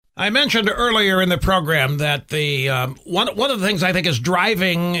I mentioned earlier in the program that the one of the things I think is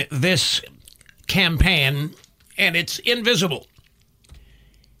driving this campaign, and it's invisible.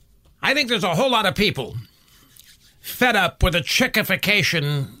 I think there's a whole lot of people fed up with the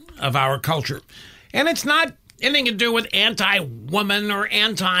chickification of our culture. And it's not anything to do with anti-woman or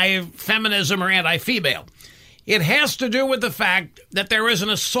anti-feminism or anti-female. It has to do with the fact that there is an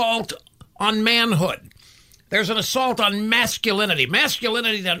assault on manhood. There's an assault on masculinity.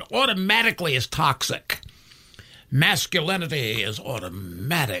 Masculinity then automatically is toxic. Masculinity is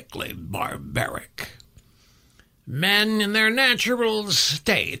automatically barbaric. Men in their natural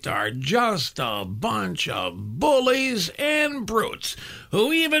state are just a bunch of bullies and brutes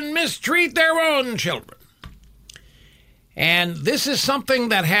who even mistreat their own children. And this is something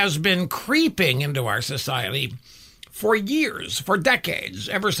that has been creeping into our society for years, for decades,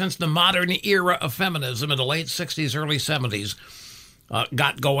 ever since the modern era of feminism in the late 60s, early 70s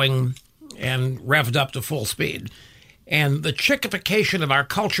got going and revved up to full speed. And the chickification of our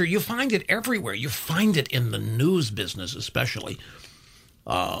culture, you find it everywhere. You find it in the news business especially.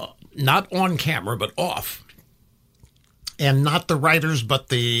 Not on camera, but off. And not the writers, but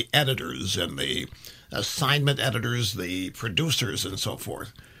the editors and the assignment editors, the producers, and so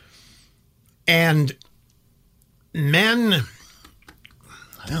forth. And men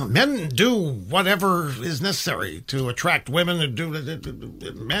do whatever is necessary to attract women.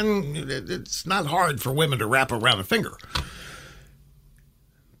 It's not hard for women to wrap around a finger.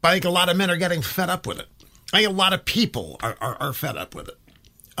 But I think a lot of men are getting fed up with it. I think a lot of people are fed up with it.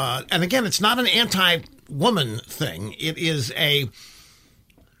 And again, it's not an anti-woman thing. It's a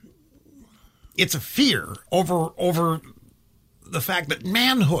fear over the fact that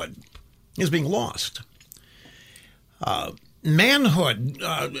manhood is being lost. Manhood,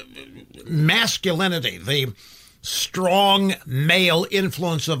 masculinity, the strong male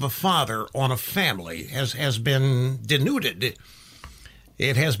influence of a father on a family has been denuded.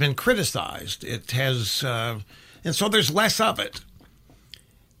 It has been criticized. It has, and so there's less of it.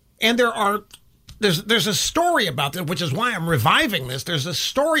 And there's a story about this, which is why I'm reviving this. There's a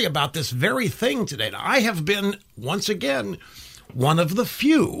story about this very thing today. Now, I have been, once again, one of the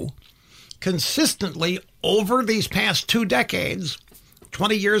few consistently over these past 2 decades,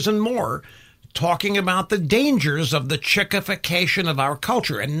 20 years and more, talking about the dangers of the chickification of our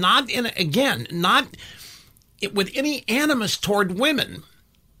culture. And not with any animus toward women.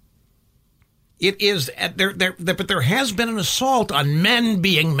 It is, but there has been an assault on men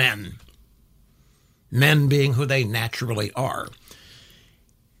being men. Men being who they naturally are.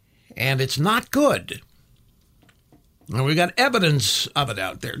 And it's not good. And we've got evidence of it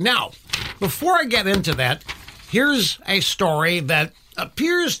out there. Now, before I get into that, here's a story that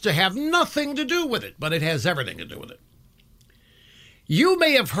appears to have nothing to do with it, but it has everything to do with it. You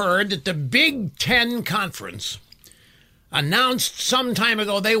may have heard that the Big Ten Conference announced some time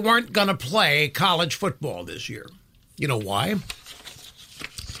ago they weren't going to play college football this year. You know why?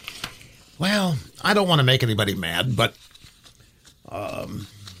 Well, I don't want to make anybody mad, but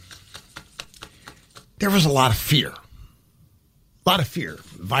there was a lot of fear. A lot of fear.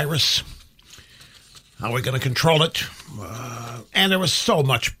 Virus. How are we going to control it? And there was so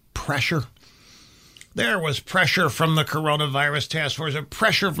much pressure. There was pressure from the coronavirus task force,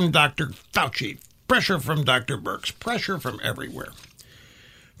 pressure from Dr. Fauci, pressure from Dr. Birx, pressure from everywhere.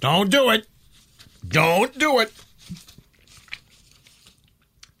 Don't do it. Don't do it.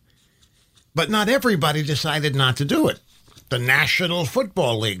 But not everybody decided not to do it. The National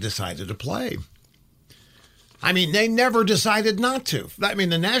Football League decided to play. I mean, they never decided not to. I mean,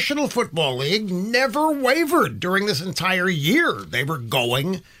 the National Football League never wavered during this entire year. They were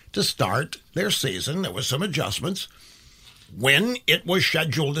going to start their season. There was some adjustments when it was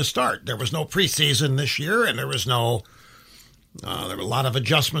scheduled to start. There was no preseason this year, and there were a lot of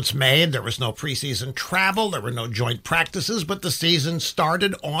adjustments made. There was no preseason travel. There were no joint practices, but the season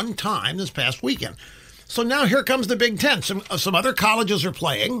started on time this past weekend. So now here comes the Big Ten. Some other colleges are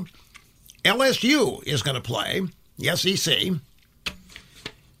playing. LSU is going to play, the SEC.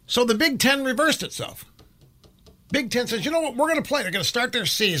 So the Big Ten reversed itself. Big Ten says, you know what, we're going to play. They're going to start their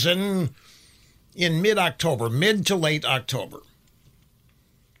season in mid-October, mid to late October.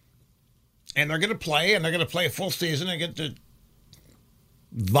 And they're going to play a full season and get to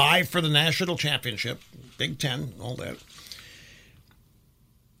vie for the national championship, Big Ten, all that.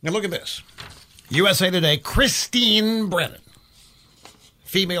 Now look at this. USA Today, Christine Brennan,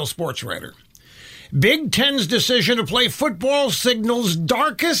 female sports writer. Big Ten's decision to play football signals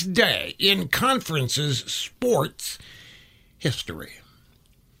darkest day in conference's sports history.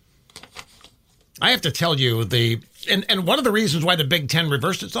 I have to tell you, the And one of the reasons why the Big Ten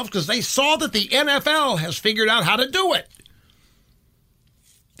reversed itself, because they saw that the NFL has figured out how to do it.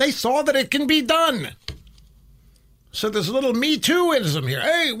 They saw that it can be done. So there's a little Me Too-ism here.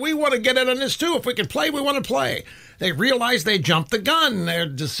 Hey, we want to get in on this too. If we can play, we want to play. They realized they jumped the gun. Their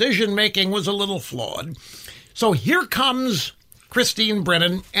decision-making was a little flawed. So here comes Christine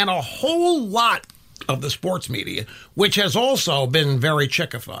Brennan and a whole lot of the sports media, which has also been very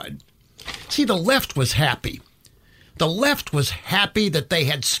chickified. See, the left was happy. The left was happy that they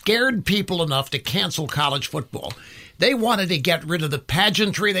had scared people enough to cancel college football. They wanted to get rid of the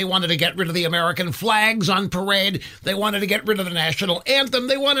pageantry. They wanted to get rid of the American flags on parade. They wanted to get rid of the national anthem.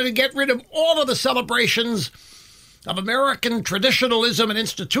 They wanted to get rid of all of the celebrations of American traditionalism and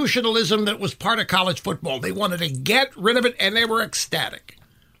institutionalism that was part of college football. They wanted to get rid of it, and they were ecstatic.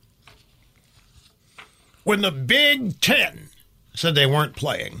 When the Big Ten said they weren't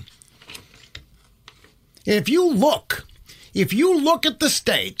playing, if you look at the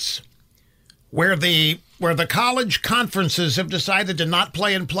states where the college conferences have decided to not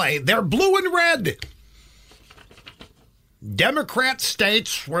play and play, they're blue and red. Democrat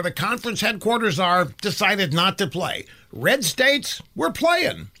states, where the conference headquarters are, decided not to play. Red states, we're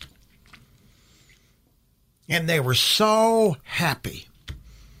playing. And they were so happy.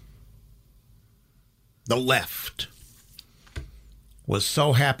 The left was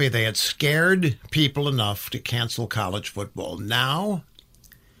so happy they had scared people enough to cancel college football. Now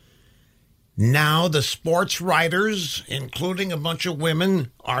the sports writers, including a bunch of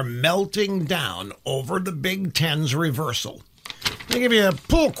women, are melting down over the Big Ten's reversal. Let me give you a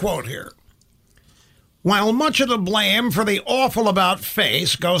pull quote here. While much of the blame for the awful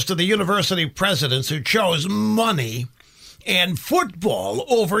about-face goes to the university presidents who chose money and football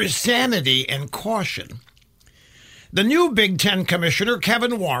over sanity and caution, the new Big Ten commissioner,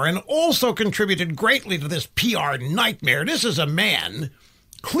 Kevin Warren, also contributed greatly to this PR nightmare. This is a man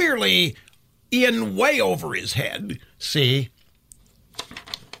clearly in way over his head. See?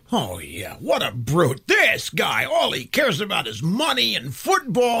 Oh, yeah, what a brute. This guy, all he cares about is money and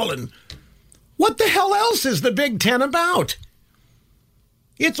football, and what the hell else is the Big Ten about?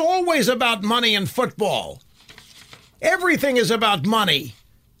 It's always about money and football. Everything is about money.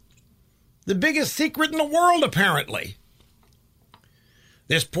 The biggest secret in the world, apparently.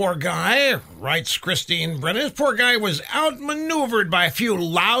 This poor guy, writes Christine Brennan, this poor guy was outmaneuvered by a few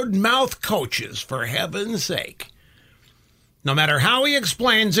loudmouth coaches, for heaven's sake. No matter how he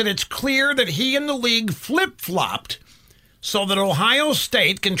explains it, it's clear that he and the league flip-flopped so that Ohio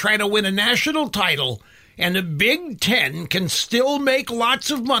State can try to win a national title and the Big Ten can still make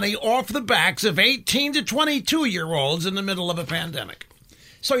lots of money off the backs of 18 to 22-year-olds in the middle of a pandemic.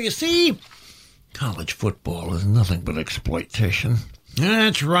 So you see, college football is nothing but exploitation.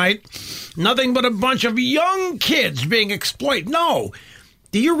 That's right. Nothing but a bunch of young kids being exploited. No.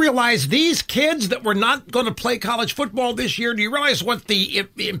 Do you realize these kids that were not going to play college football this year, do you realize what the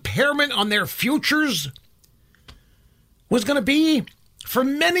impairment on their futures was going to be? For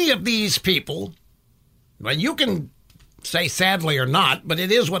many of these people, well, you can say sadly or not, but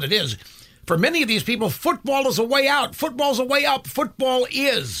it is what it is. For many of these people, football is a way out. Football's a way up. Football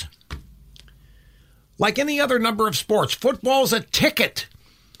is. Like any other number of sports, football's a ticket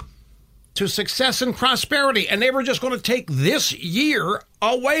to success and prosperity, and they were just going to take this year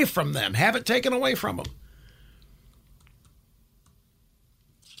away from them, have it taken away from them.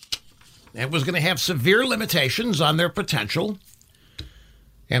 It was going to have severe limitations on their potential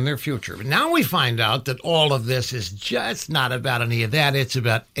and their future. But now we find out that all of this is just not about any of that. It's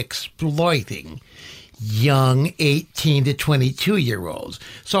about exploiting young 18 to 22-year-olds.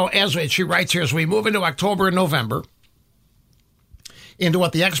 So as she writes here, as we move into October and November, into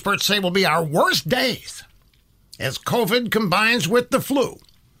what the experts say will be our worst days, as COVID combines with the flu,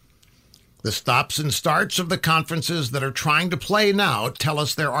 the stops and starts of the conferences that are trying to play now tell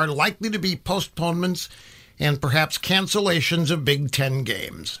us there are likely to be postponements and perhaps cancellations of Big Ten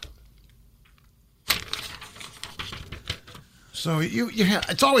games. So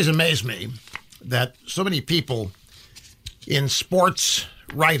it's always amazed me that so many people in sports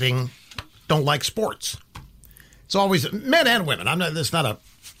writing don't like sports. It's always men and women. It's not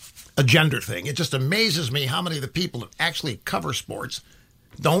a gender thing. It just amazes me how many of the people that actually cover sports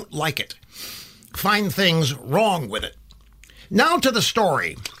don't like it, find things wrong with it. Now to the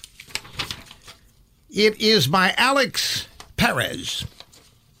story. It is by Alex Perez.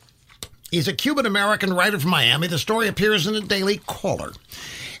 He's a Cuban-American writer from Miami. The story appears in the Daily Caller.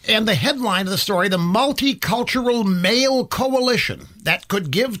 And the headline of the story, the multicultural male coalition that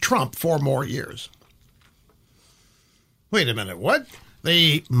could give Trump 4 more years. Wait a minute, what?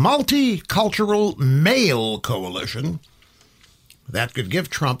 the multicultural male coalition that could give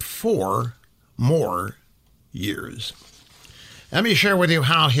Trump 4 more years. Let me share with you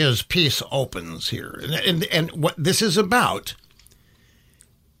how his piece opens here. And what this is about,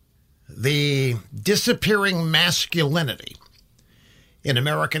 the disappearing masculinity in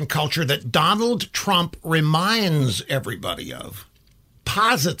American culture that Donald Trump reminds everybody of,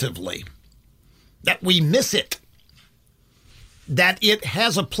 positively, that we miss it, that it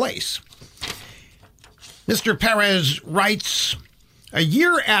has a place. Mr. Perez writes, a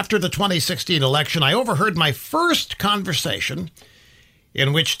year after the 2016 election, I overheard my first conversation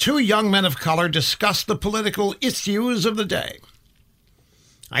in which 2 young men of color discussed the political issues of the day.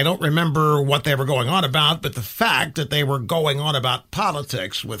 I don't remember what they were going on about, but the fact that they were going on about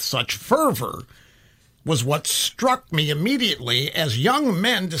politics with such fervor was what struck me immediately as young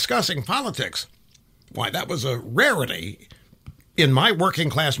men discussing politics. Why, that was a rarity in my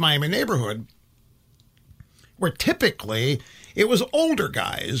working-class Miami neighborhood, where typically it was older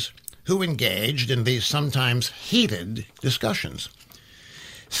guys who engaged in these sometimes heated discussions.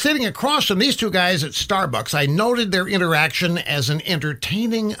 Sitting across from these 2 guys at Starbucks, I noted their interaction as an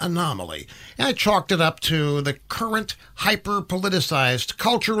entertaining anomaly, and I chalked it up to the current hyper-politicized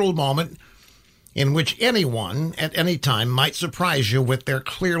cultural moment in which anyone at any time might surprise you with their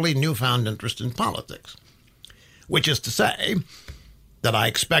clearly newfound interest in politics. Which is to say that I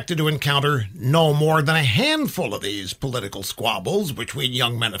expected to encounter no more than a handful of these political squabbles between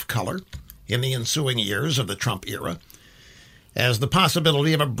young men of color in the ensuing years of the Trump era, as the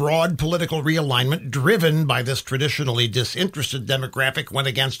possibility of a broad political realignment driven by this traditionally disinterested demographic went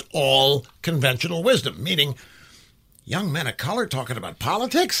against all conventional wisdom, meaning young men of color talking about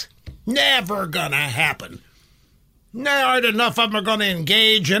politics? Never gonna happen. There aren't enough of them are gonna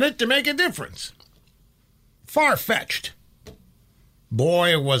engage in it to make a difference. Far-fetched.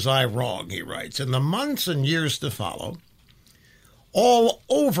 Boy, was I wrong, he writes. In the months and years to follow, all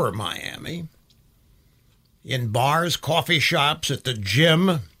over Miami, in bars, coffee shops, at the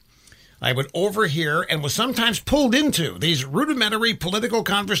gym, I would overhear and was sometimes pulled into these rudimentary political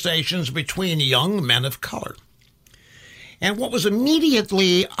conversations between young men of color. And what was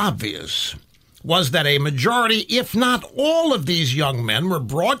immediately obvious was that a majority, if not all of these young men, were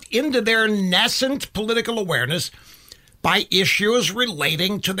brought into their nascent political awareness by issues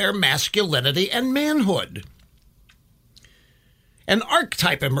relating to their masculinity and manhood. An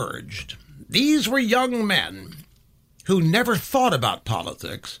archetype emerged. These were young men who never thought about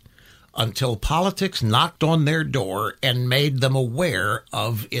politics until politics knocked on their door and made them aware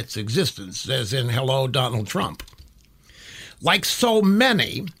of its existence, as in Hello, Donald Trump. Like so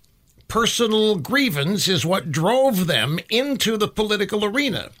many, personal grievance is what drove them into the political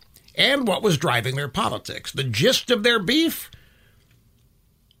arena and what was driving their politics. The gist of their beef?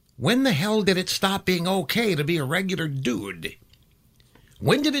 When the hell did it stop being okay to be a regular dude?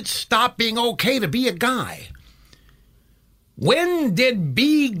 When did it stop being okay to be a guy? When did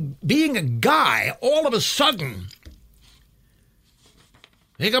being a guy all of a sudden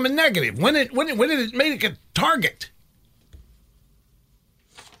become a negative? When did it make it a target?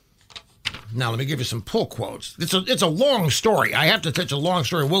 Now, let me give you some pull quotes. It's a long story. I have to touch a long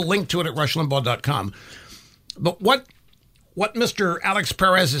story. We'll link to it at rushlimbaugh.com. But what Mr. Alex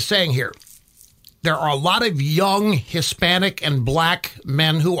Perez is saying here, there are a lot of young Hispanic and black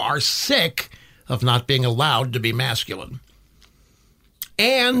men who are sick of not being allowed to be masculine.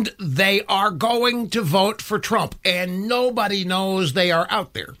 And they are going to vote for Trump, and nobody knows they are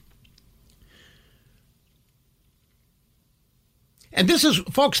out there. And this is,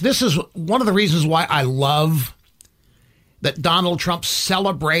 folks, this is one of the reasons why I love that Donald Trump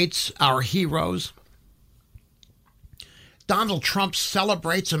celebrates our heroes. Donald Trump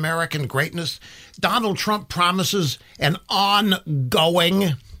celebrates American greatness. Donald Trump promises an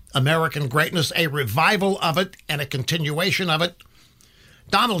ongoing American greatness, a revival of it and a continuation of it.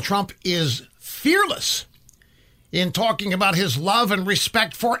 Donald Trump is fearless in talking about his love and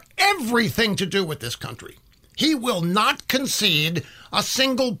respect for everything to do with this country. He will not concede a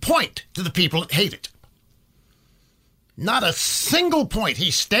single point to the people that hate it. Not a single point. He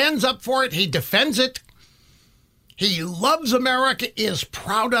stands up for it. He defends it. He loves America, is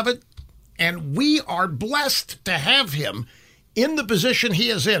proud of it, and we are blessed to have him in the position he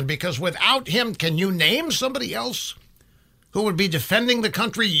is in, because without him, can you name somebody else who would be defending the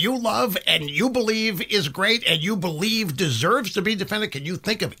country you love and you believe is great and you believe deserves to be defended? Can you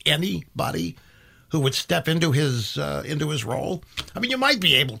think of anybody who would step into his role? I mean, you might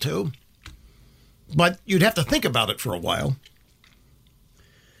be able to, but you'd have to think about it for a while.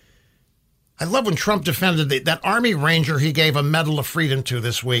 I love when Trump defended that Army Ranger he gave a Medal of Freedom to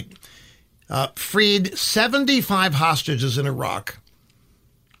this week. Freed 75 hostages in Iraq.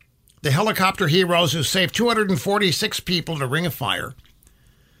 The helicopter heroes who saved 246 people in a ring of fire.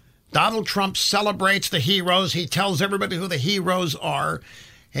 Donald Trump celebrates the heroes. He tells everybody who the heroes are.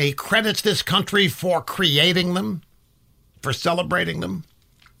 He credits this country for creating them, for celebrating them.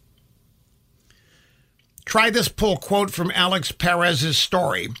 Try this pull quote from Alex Perez's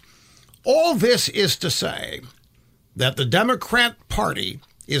story. All this is to say that the Democrat Party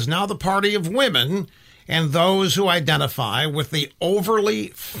is now the party of women and those who identify with the overly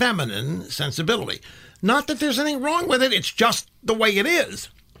feminine sensibility. Not that there's anything wrong with it. It's just the way it is.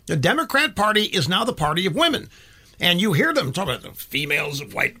 The Democrat Party is now the party of women. And you hear them talk about the females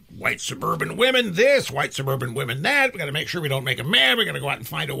of white suburban women, this, white suburban women, that. We got to make sure we don't make them mad. We got to go out and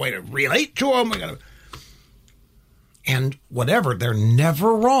find a way to relate to them. And whatever, they're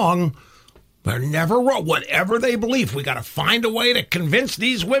never wrong. They're never wrong. Whatever they believe, we got to find a way to convince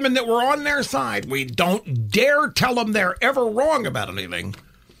these women that we're on their side. We don't dare tell them they're ever wrong about anything.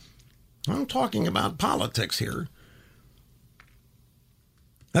 I'm talking about politics here.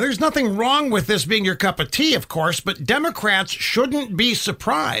 Now, there's nothing wrong with this being your cup of tea, of course, but Democrats shouldn't be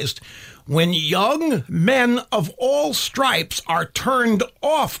surprised when young men of all stripes are turned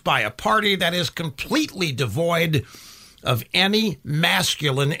off by a party that is completely devoid of any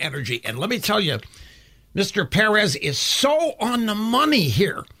masculine energy. And let me tell you, Mr. Perez is so on the money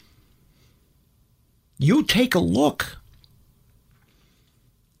here. You take a look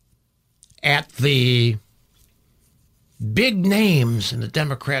at the big names in the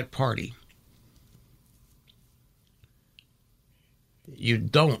Democrat Party. You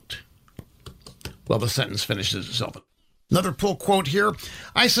don't. Well, the sentence finishes itself. Another pull quote here.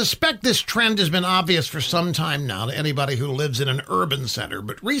 I suspect this trend has been obvious for some time now to anybody who lives in an urban center,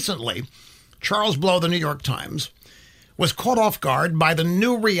 but recently, Charles Blow, the New York Times, was caught off guard by the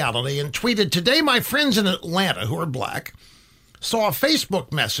new reality and tweeted, "Today my friends in Atlanta who are black saw a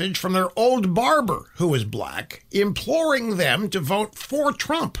Facebook message from their old barber who is black, imploring them to vote for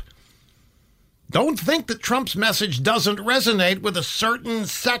Trump. Don't think that Trump's message doesn't resonate with a certain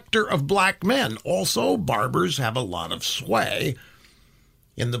sector of black men. Also, barbers have a lot of sway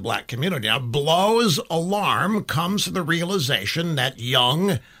in the black community." Now, Blow's alarm comes to the realization that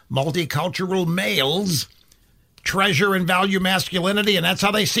young, multicultural males treasure and value masculinity, and that's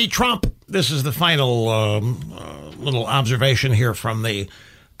how they see Trump. This is the final little observation here from the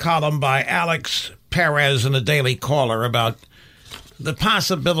column by Alex Perez in the Daily Caller about the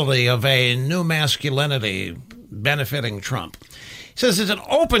possibility of a new masculinity benefiting Trump. He says it's an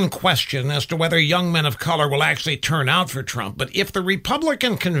open question as to whether young men of color will actually turn out for Trump, but if the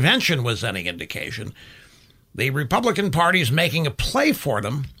Republican convention was any indication, the Republican Party is making a play for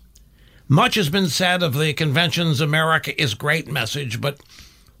them. Much has been said of the convention's America is Great message, but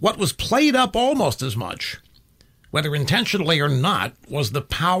what was played up almost as much, whether intentionally or not, was the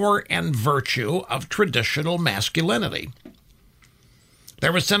power and virtue of traditional masculinity.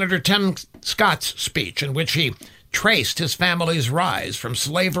 There was Senator Tim Scott's speech in which he traced his family's rise from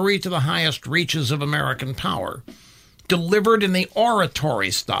slavery to the highest reaches of American power, delivered in the oratory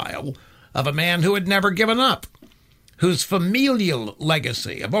style of a man who had never given up, whose familial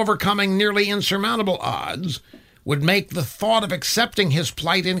legacy of overcoming nearly insurmountable odds would make the thought of accepting his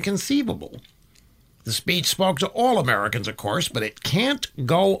plight inconceivable. The speech spoke to all Americans, of course, but it can't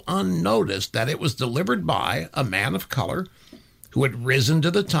go unnoticed that it was delivered by a man of color who had risen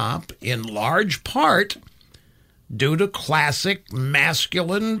to the top in large part due to classic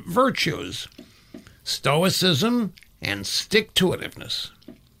masculine virtues, stoicism and stick-to-itiveness.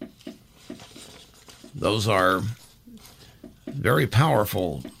 Those are very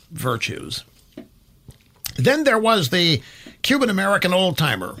powerful virtues. Then there was the Cuban-American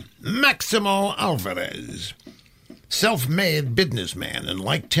old-timer, Maximo Alvarez, self-made businessman, and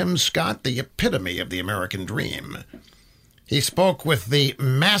like Tim Scott, the epitome of the American dream. He spoke with the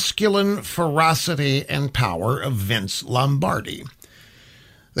masculine ferocity and power of Vince Lombardi.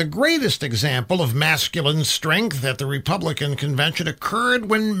 The greatest example of masculine strength at the Republican convention occurred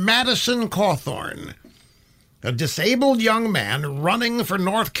when Madison Cawthorn, a disabled young man running for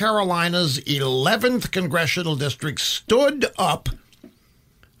North Carolina's 11th congressional district, stood up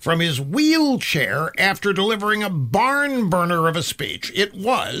from his wheelchair after delivering a barn burner of a speech. It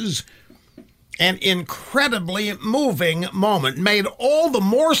was an incredibly moving moment, made all the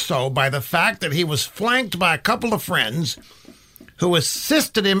more so by the fact that he was flanked by a couple of friends who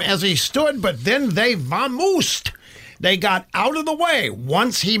assisted him as he stood, but then they vamoosed. They got out of the way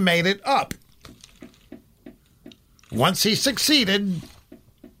once he made it up. Once he succeeded,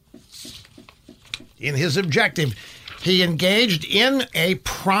 in his objective. He engaged in a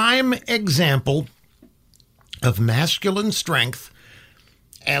prime example of masculine strength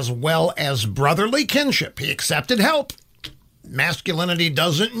as well as brotherly kinship. He accepted help. Masculinity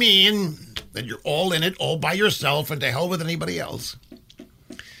doesn't mean that you're all in it, all by yourself, and to hell with anybody else.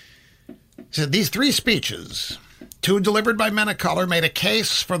 He said these 3 speeches, 2 delivered by men of color, made a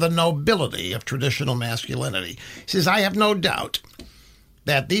case for the nobility of traditional masculinity. He says, I have no doubt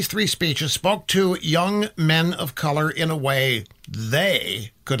that these 3 speeches spoke to young men of color in a way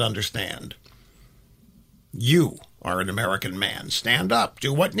they could understand. You are an American man. Stand up.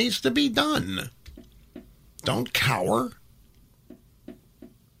 Do what needs to be done. Don't cower.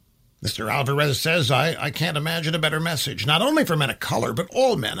 Mr. Alvarez says, I can't imagine a better message, not only for men of color, but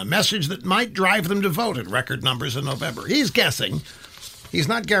all men, a message that might drive them to vote in record numbers in November. He's guessing. He's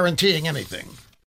not guaranteeing anything.